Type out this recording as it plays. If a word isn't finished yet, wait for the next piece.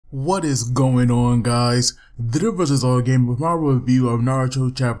What is going on, guys? This is our game with my review of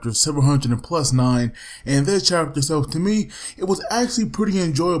Naruto chapter 700+9, and this chapter itself, to me, it was actually pretty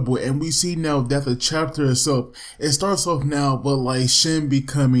enjoyable. And we see now that the chapter itself, it starts off now with like Shin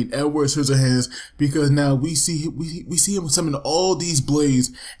becoming Edward Scissorhands, because now we see him summon all these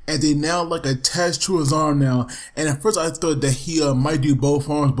blades, and they now like attached to his arm now. And at first I thought that he might do both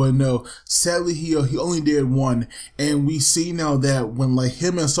arms, but no, sadly he only did one. And we see now that when like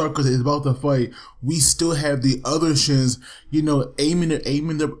him and Sakura is about to fight, we still have the other Shins, aiming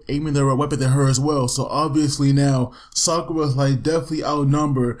their weapon at her as well. So obviously now Sakura's like definitely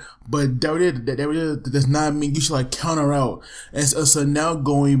outnumbered, but that does not mean you should like counter out. And so now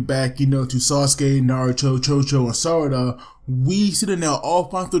going back, to Sasuke, Naruto, Chocho, and Sarada, we see them now all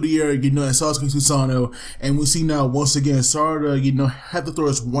flying through the air, and Sasuke Susanoo, and we see now once again Sarada, had the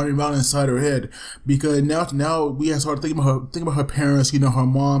thoughts running around inside her head, because now we have started thinking about her parents, her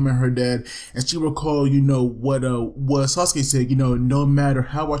mom and her dad, and she recalled, what Sasuke said, no matter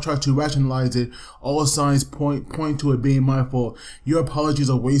how I try to rationalize it, all signs point to it being my fault. Your apologies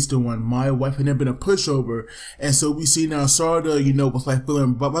are wasted one. My wife had never been a pushover. And so we see now Sarada, was like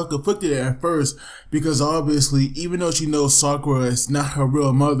feeling conflicted at first, because obviously, even though she knows Sakura is not her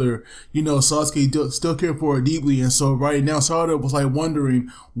real mother, Sasuke still cared for her deeply. And so right now Sarada was like wondering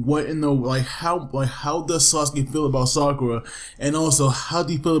what in the how does Sasuke feel about Sakura, and also how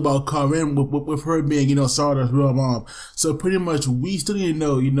do you feel about Karin with her being Sarada's real mom. So pretty much we still need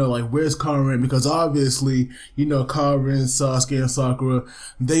to know like where's Karin, because obviously Karin, Sasuke, and Sakura,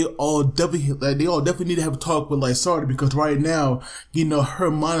 they all definitely need to have a talk with like Sarada, because right now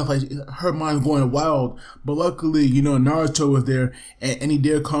her mind going wild. But luckily Naruto was there, and he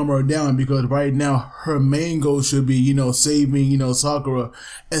did calm her down, because right now her main goal should be saving Sakura.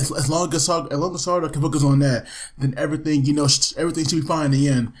 As long as Sarada can focus on that, then everything everything should be fine in the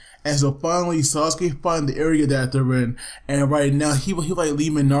end. And so finally Sasuke find the area that they're in, and right now he like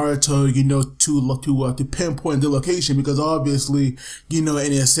leaving Naruto to pinpoint the location, because obviously in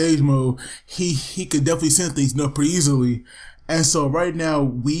his sage mode he could definitely sense things pretty easily. And so right now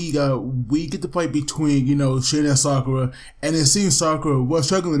we get the fight between Shin and Sakura, and it seems Sakura was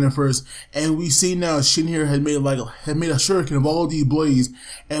struggling at first, and we see now Shin here had made a shuriken of all these blades,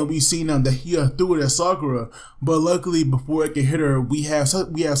 and we see now that he threw it at Sakura, but luckily before it can hit her, we have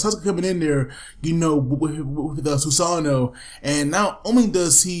Sasuke coming in there, with the Susanoo, and not only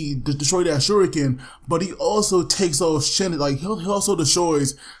does he destroy that shuriken, but he also takes off Shin, he also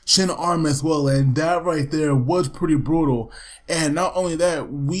destroys Shin's arm as well, and that right there was pretty brutal. And not only that,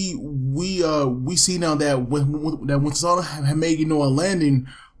 we see now that when Susanoo had made a landing,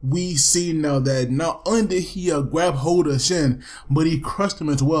 we see now that not only did he grab hold of Shin, but he crushed him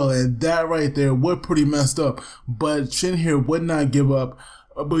as well, and that right there was pretty messed up. But Shin here would not give up.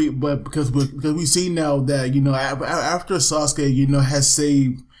 But because we see now that after Sasuke has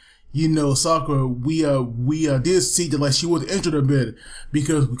saved Sakura, we did see that like she was injured a bit,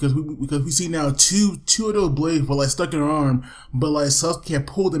 because we see now two of those blades were like stuck in her arm, but like Sasuke had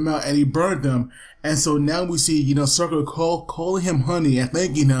pulled them out and he burned them. And so now we see Sakura calling him honey and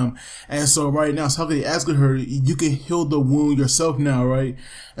thanking him. And so right now Sasuke asking her, you can heal the wound yourself now, right?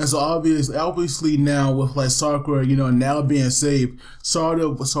 And so obviously now with like Sakura now being saved,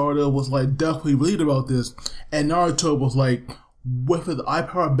 Sarada was like definitely relieved about this, and Naruto was like, with his eye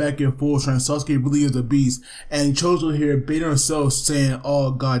power back in full strength, Sasuke really is a beast. And Chozo here baiting herself, saying,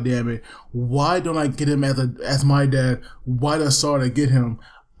 oh god damn it, why don't I get him as my dad? Why does Sarada get him?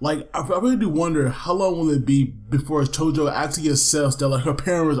 Like, I really do wonder how long will it be before Chozo actually accepts that like her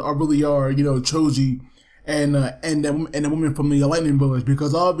parents really are Choji and the woman from the Lightning Village,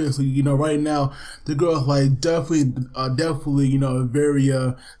 because obviously right now the girl is like definitely very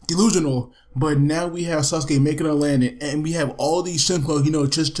delusional. But now we have Sasuke making a landing, and we have all these Shinko,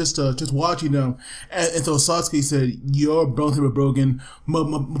 just watching them. And so Sasuke said, your bones are broken,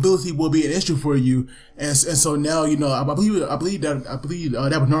 mobility will be an issue for you. And so now, I believe that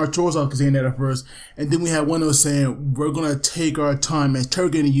was Naruto saying that at first. And then we have one of those saying, we're gonna take our time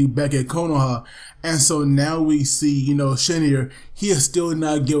interrogating you back at Konoha. And so now we see, Shin here, he is still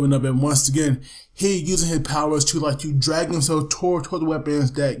not giving up, and once again, he using his powers to drag himself toward the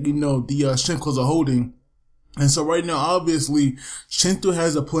weapons that the Shinkos are holding. And so right now, obviously, Shin still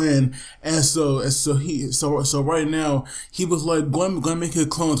has a plan, and so right now he was like going to make his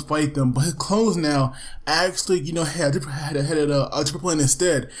clones fight them, but his clones now actually had a different plan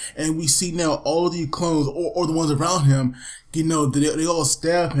instead. And we see now all these clones or the ones around him, they all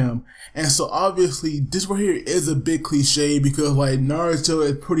stab him. And so obviously this right here is a big cliche, because like Naruto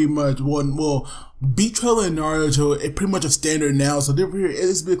is pretty much betraying Naruto is pretty much a standard now, so different here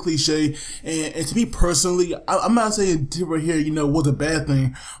is a bit cliche, and to me personally, I'm not saying different here, was a bad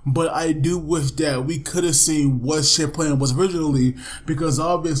thing, but I do wish that we could have seen what Shin plan was originally, because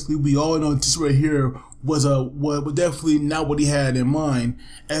obviously we all know this right here was definitely not what he had in mind.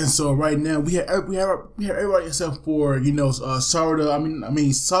 And so right now we have everybody except for Sarada, I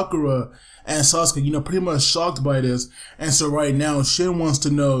mean Sakura and Sasuke, pretty much shocked by this. And so right now Shin wants to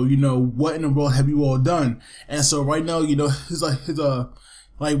know, what in the world have you all done? And so right now, we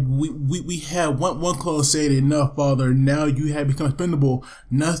have one clone saying, "Enough, father. Now you have become expendable.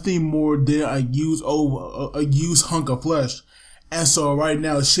 Nothing more than a used hunk of flesh." And so right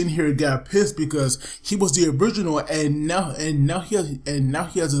now Shin here got pissed because he was the original, and now he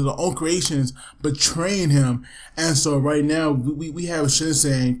has his own creations betraying him. And so right now we have Shin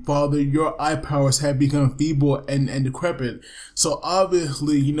saying, "Father, your eye powers have become feeble and decrepit." So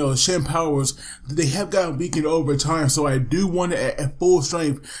obviously, Shin powers, they have gotten weakened over time. So I do wonder at full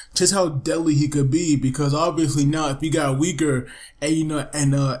strength just how deadly he could be, because obviously now if he got weaker and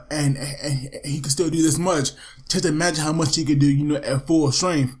and he could still do this much, just imagine how much he could do, at full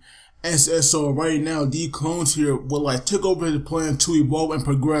strength. And so right now, these clones here will take over his plan to evolve and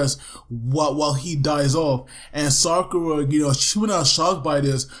progress while he dies off. And Sakura, she was not shocked by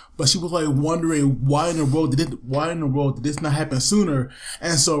this, but she was wondering why in the world did this not happen sooner.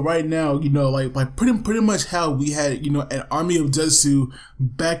 And so right now, pretty much how we had an army of Zetsu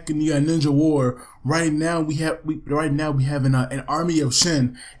back in the Ninja War. Right now we have an army of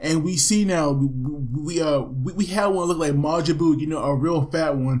Shin, and we see now we have one look like Majibu, a real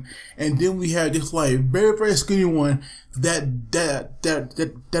fat one, and then we have this very skinny one that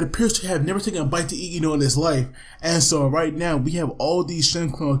appears to have never taken a bite to eat, in his life. And so right now we have all these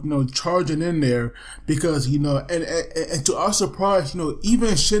Shin clones, charging in there, because and to our surprise,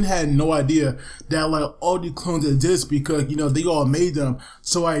 even Shin had no idea that all these clones exist, because they all made them.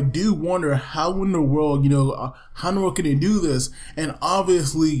 So I do wonder how in the world, how in the world can they do this? And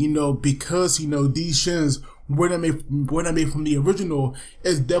obviously, because these Shins were not made from the original,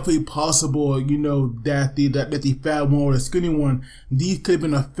 it's definitely possible, that the fat one or the skinny one, these could have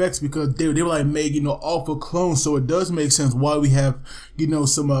been effects, because they were made, alpha clones. So it does make sense why we have,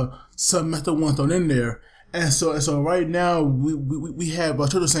 some method ones thrown in there. And so right now we have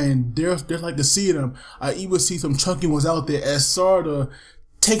Turtle saying there's to see them. I even see some chunky ones out there, as Sarada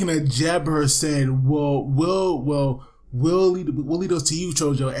taking a jab at her, saying, we'll lead us to you,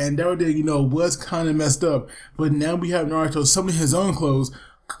 Chojo. And that right there, was kind of messed up. But now we have Naruto summoning his own clones,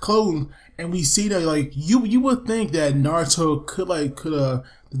 and we see that you would think that Naruto could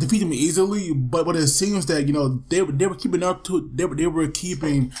defeat him easily, but it seems that they were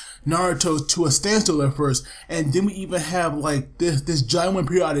keeping Naruto to a standstill at first, and then we even have this giant one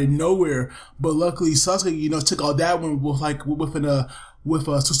appear out of nowhere. But luckily Sasuke took out that one with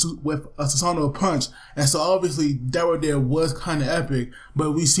a Susanoo punch. And so obviously that right there was kind of epic.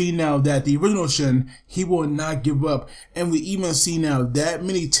 But we see now that the original Shin, he will not give up. And we even see now that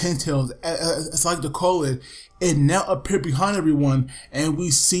many Ten Tails, as I like to call it now appear behind everyone. And we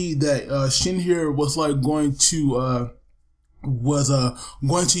see that Shin here was going to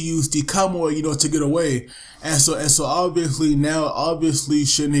use the Kamui, to get away. And so obviously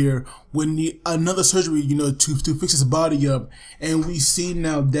Shin here would need another surgery, to fix his body up. And we see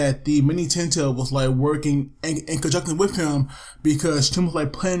now that the mini Tentail was working and conjunction with him, because Shin was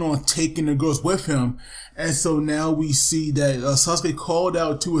planning on taking the girls with him. And so now we see that Sasuke called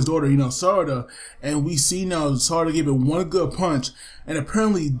out to his daughter, Sarada, and we see now Sarada gave it one good punch, and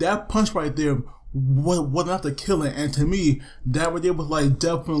apparently that punch right there was not to kill it. And to me, that right there was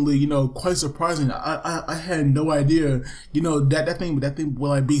definitely, quite surprising. I had no idea, that thing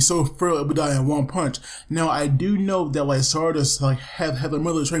would be so frail it would die in one punch. Now I do know that Sarada have a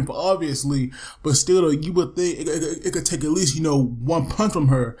military training for, obviously, but still you would think it could take at least, one punch from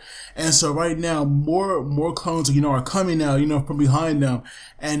her. And so right now more clones are coming now, from behind them,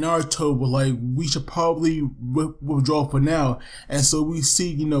 and Naruto was we should probably withdraw for now. And so we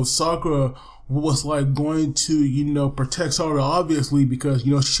see, Sakura was going to, protect Sarada, obviously, because,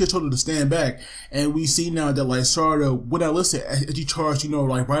 she told her to stand back. And we see now that Sarada would not listen as she charged,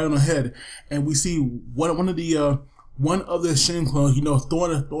 right on her head. And we see one of the Shin clones,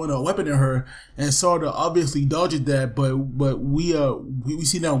 throwing a weapon at her, and Sarada obviously dodged that. But we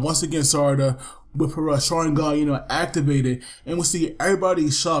see now once again Sarada with her Sharingan, activated, and we see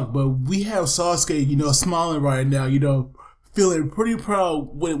everybody shocked. But we have Sasuke, smiling right now, feeling pretty proud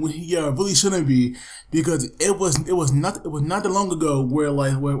when he really shouldn't be, because it was not that long ago where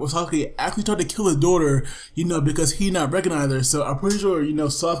Sasuke actually tried to kill his daughter, because he not recognized her. So I'm pretty sure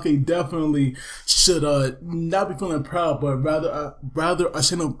Sasuke definitely should not be feeling proud, but rather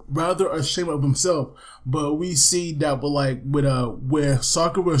ashamed of himself. But we see that with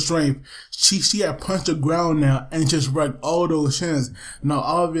Sakura's strength, she had punched the ground now and just wrecked all those Shins. Now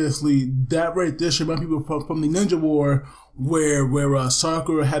obviously that right there should remind people from the Ninja War, where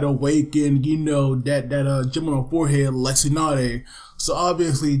Sakura had awakened, that gem on her forehead like Tsunade. So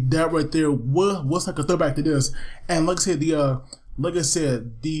obviously that right there was like a throwback to this. And like I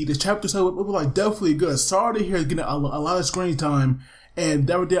said, the chapter itself was definitely good. Sarada here is getting a lot of screen time, and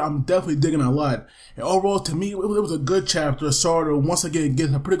that right there I'm definitely digging a lot. And overall, to me, it was a good chapter. Sarada once again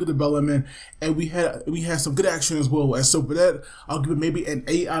getting a pretty good development, and we had some good action as well. And so for that, I'll give it maybe an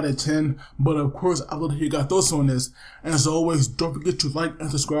 8 out of 10. But of course, I'd love to hear your thoughts on this. And as always, don't forget to like and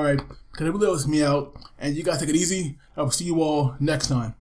subscribe, because it really helps me out. And you guys take it easy. I will see you all next time.